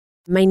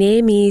My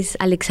name is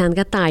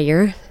Alexandra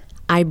Thayer.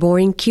 I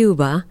born in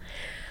Cuba.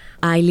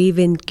 I live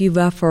in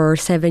Cuba for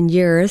 7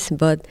 years,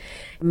 but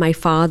my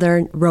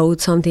father wrote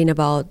something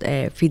about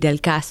Fidel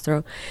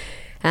Castro,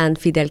 and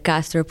Fidel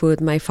Castro put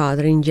my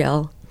father in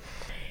jail.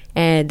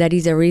 And that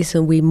is the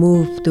reason we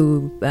moved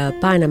to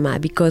Panama,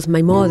 because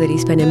my mother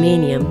is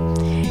Panamanian,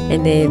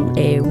 and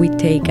then we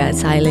take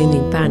asylum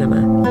in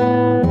Panama.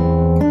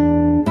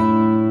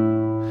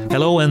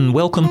 Hello and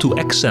welcome to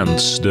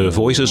Accents, the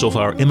voices of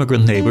our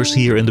immigrant neighbors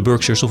here in the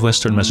Berkshires of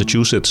Western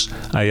Massachusetts.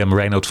 I am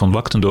Reinoud van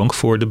Wachtendonk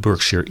for the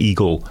Berkshire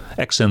Eagle.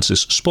 Accents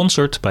is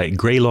sponsored by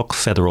Greylock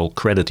Federal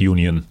Credit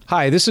Union.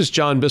 Hi, this is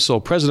John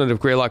Bissell, president of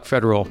Greylock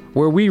Federal,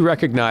 where we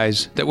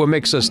recognize that what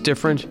makes us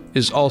different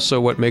is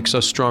also what makes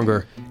us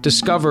stronger.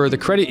 Discover the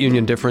credit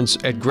union difference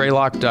at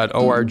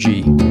greylock.org.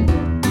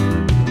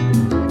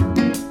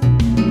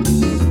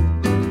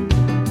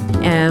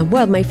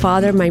 My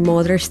father, my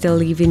mother still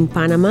live in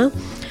Panama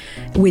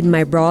with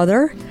my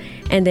brother,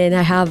 and then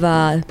I have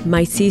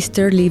my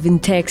sister live in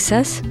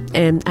Texas,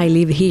 and I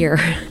live here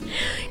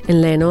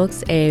in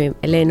Lenox in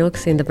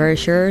the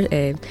Berkshire.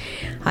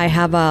 I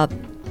have a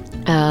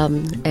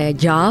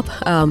job.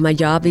 My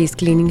job is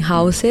cleaning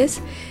houses,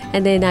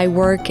 and then I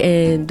work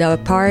in the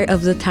part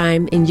of the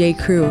time in J.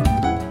 Crew.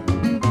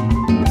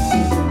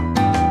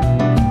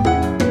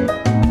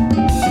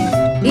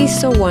 It's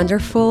so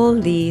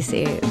wonderful, this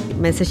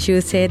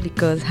Massachusetts,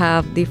 because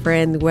have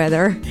different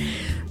weather.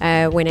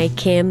 When I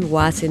came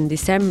was in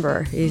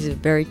December. It's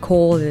very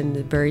cold and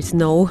very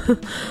snow.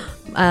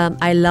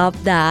 I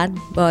love that,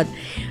 but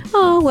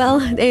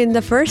in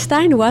the first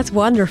time it was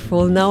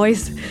wonderful. Now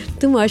it's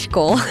too much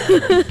cold.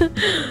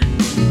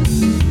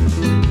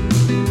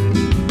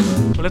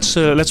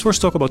 Let's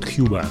first talk about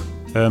Cuba.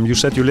 You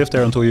said you lived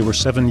there until you were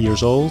 7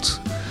 years old.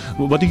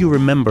 What do you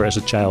remember as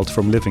a child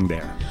from living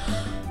there?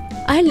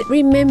 I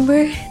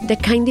remember the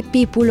kind of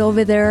people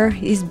over there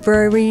is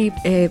very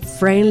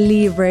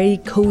friendly, very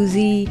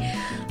cozy.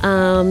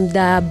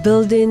 The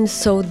buildings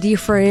so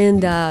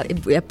different, the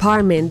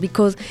apartment,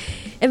 because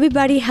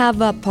everybody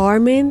have an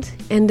apartment,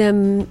 and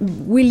then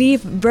we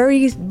live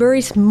very,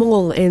 very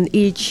small in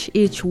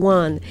each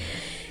one.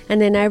 And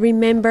then I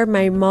remember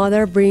my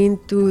mother bring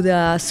to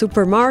the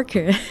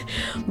supermarket,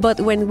 but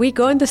when we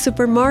go in the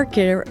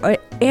supermarket,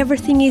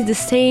 everything is the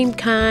same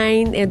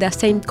kind and the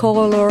same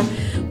color.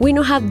 We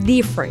don't have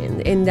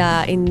different you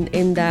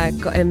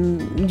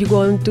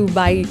going to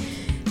buy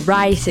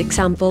rice,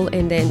 example,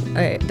 and then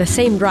the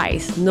same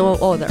rice, no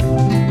other.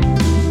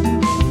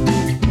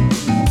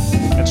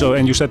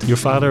 And you said your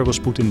father was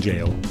put in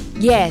jail.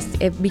 Yes,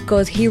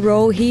 because he's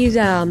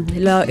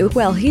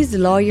the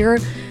lawyer.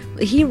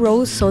 He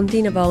wrote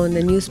something about in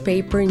the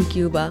newspaper in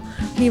Cuba.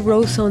 He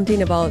wrote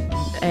something about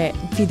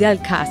Fidel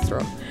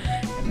Castro.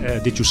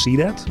 Did you see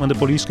that when the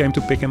police came to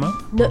pick him up?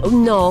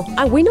 No.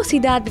 We don't see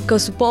that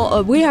because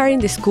we are in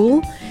the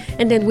school,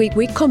 and then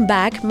we come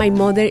back. My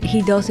mother,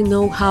 he doesn't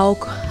know how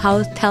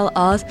tell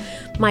us.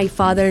 My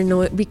father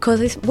know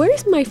because where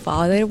is my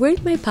father? Where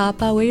is my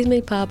papa? Where is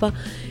my papa?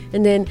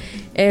 And then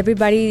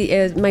everybody,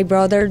 my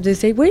brother, they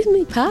say, where is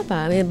my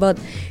papa? But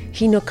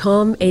he no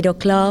come 8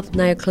 o'clock,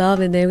 9 o'clock,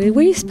 and then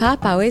where is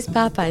Papa? Where is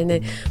Papa? And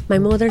then my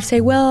mother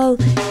say, well.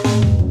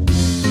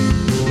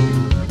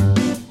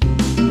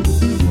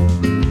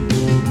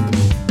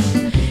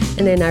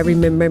 And then I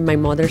remember my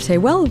mother say,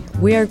 well,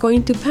 we are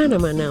going to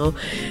Panama now.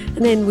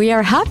 And then we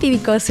are happy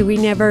because we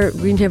never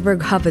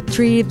have a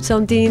trip,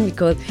 something,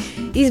 because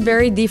it's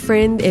very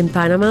different in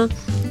Panama.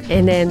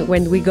 And then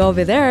when we go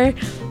over there,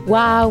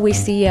 wow, we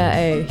see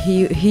a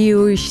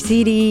huge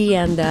city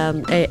and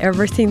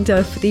everything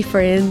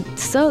different,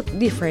 so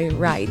different,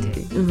 right?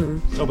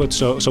 Mm-hmm.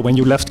 So when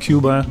you left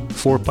Cuba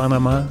for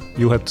Panama,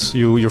 your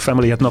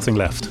family had nothing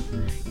left.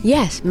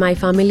 Yes, my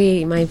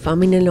family,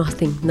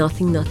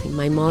 nothing.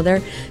 My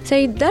mother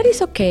said that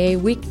is okay.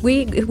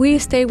 We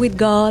stay with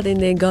God, and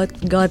then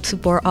God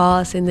support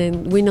us, and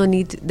then we don't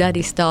need that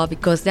stuff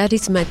because that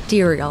is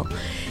material.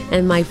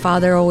 And my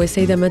father always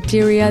say the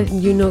material,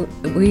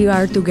 we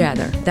are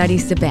together. That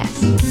is the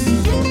best.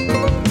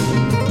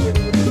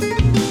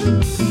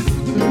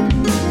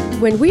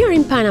 When we are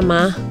in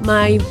Panama,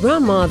 my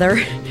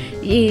grandmother,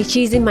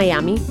 she's in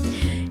Miami.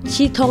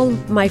 She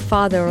told my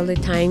father all the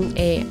time,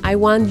 I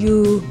want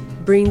you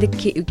bring the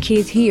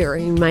kids here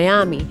in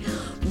Miami.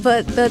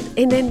 But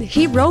and then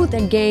he wrote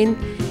again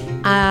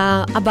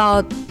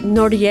about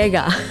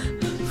Noriega.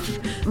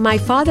 My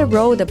father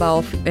wrote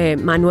about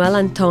Manuel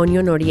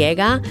Antonio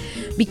Noriega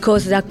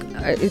because that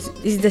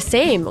is the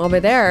same over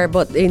there,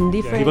 but in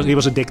different. Yeah, he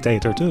was a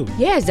dictator too.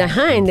 Yes,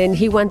 and then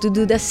he wanted to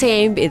do the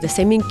same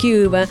in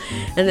Cuba,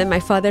 and then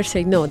my father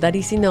said, no, that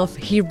is enough.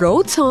 He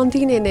wrote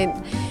something, and then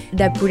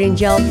that put in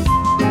jail.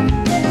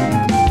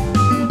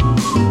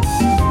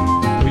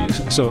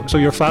 So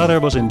your father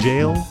was in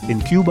jail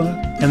in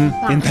Cuba and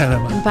in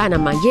Panama? In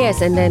Panama,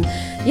 yes. And then,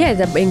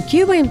 in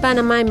Cuba and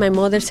Panama, my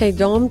mother said,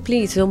 don't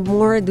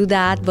more do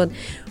that. But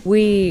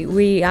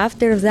we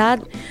after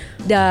that,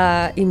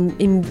 the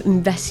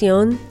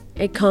invasion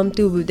come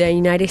to the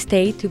United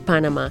States, to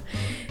Panama.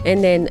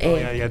 And then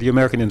the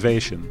American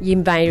invasion.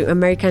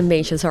 American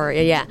invasion.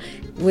 Sorry, yeah.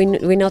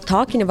 We're not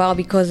talking about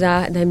because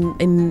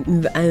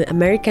the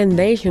American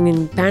invasion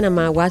in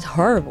Panama was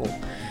horrible,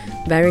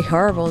 very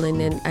horrible. And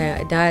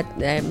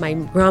then my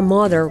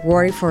grandmother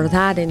worried for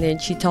that, and then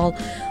she told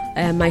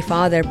my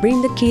father,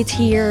 "Bring the kids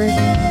here."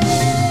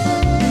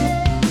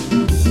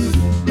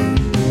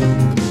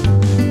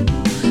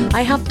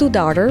 I have 2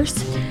 daughters.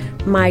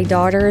 My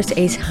daughter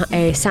is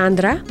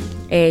Sandra.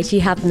 She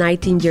have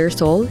 19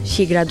 years old.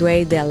 She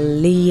graduated the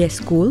Lee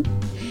School.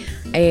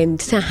 And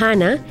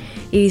Sahana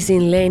is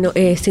in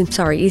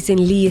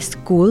Lee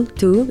School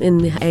too, in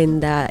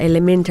the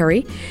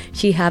elementary.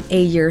 She have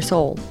 8 years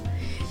old.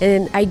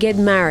 And I get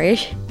married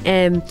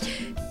in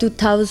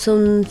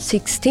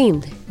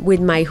 2016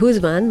 with my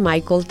husband,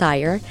 Michael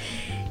Tyre.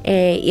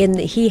 And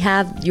he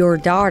have your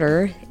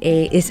daughter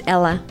is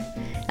Ella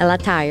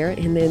Tyre.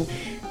 And then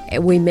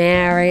we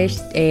married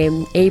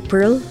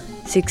April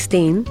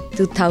 16,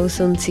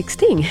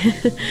 2016.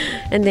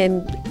 And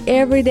then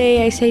every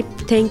day I say,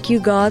 thank you,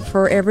 God,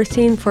 for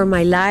everything, for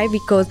my life,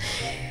 because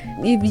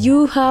if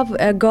you have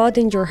a God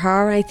in your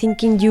heart, I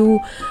think you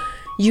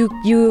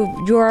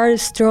are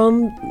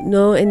strong,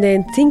 and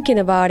then thinking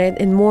about it,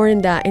 and more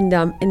in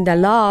the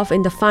love,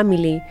 in the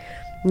family,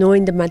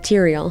 in the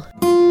material.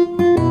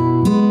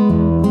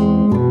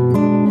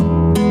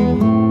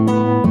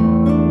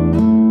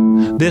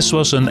 This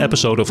was an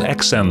episode of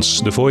Accents,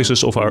 the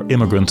voices of our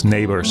immigrant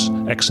neighbors.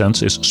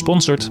 Accents is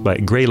sponsored by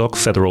Greylock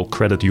Federal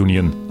Credit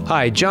Union.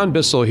 Hi, John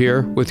Bissell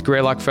here with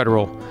Greylock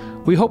Federal.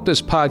 We hope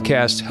this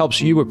podcast helps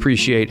you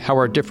appreciate how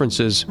our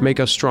differences make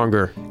us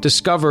stronger.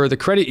 Discover the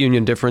credit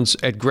union difference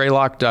at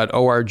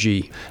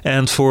greylock.org.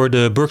 And for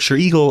the Berkshire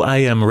Eagle, I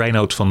am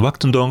Reinoud van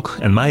Wachtendonk,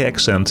 and my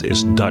accent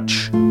is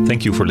Dutch.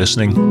 Thank you for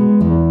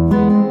listening.